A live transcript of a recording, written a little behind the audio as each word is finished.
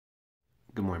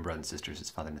Good morning, brothers and sisters. It's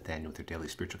Father Nathaniel with your daily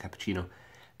spiritual cappuccino.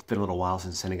 It's been a little while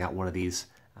since sending out one of these.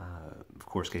 Of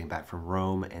course, getting back from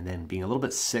Rome and then being a little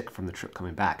bit sick from the trip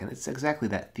coming back. And it's exactly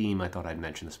that theme I thought I'd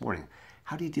mention this morning.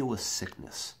 How do you deal with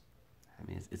sickness? I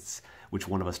mean, it's which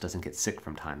one of us doesn't get sick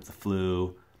from times? The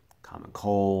flu, common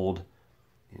cold,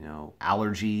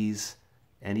 allergies,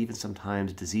 and even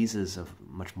sometimes diseases of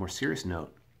much more serious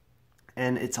note.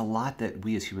 And it's a lot that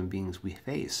we as human beings, we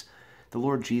face. The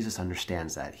Lord Jesus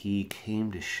understands that. He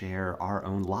came to share our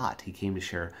own lot. He came to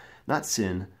share not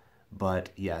sin,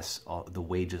 but yes, the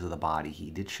wages of the body. He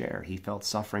did share. He felt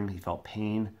suffering. He felt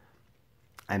pain.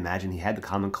 I imagine he had the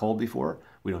common cold before.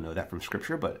 We don't know that from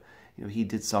Scripture, but he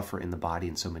did suffer in the body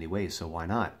in so many ways, so why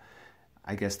not?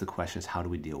 I guess the question is, how do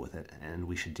we deal with it? And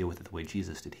we should deal with it the way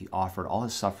Jesus did. He offered all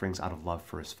his sufferings out of love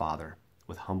for his Father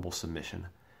with humble submission.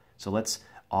 So let's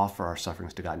offer our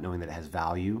sufferings to God, knowing that it has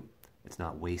value, it's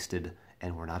not wasted,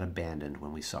 and we're not abandoned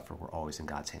when we suffer. We're always in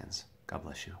God's hands. God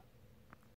bless you.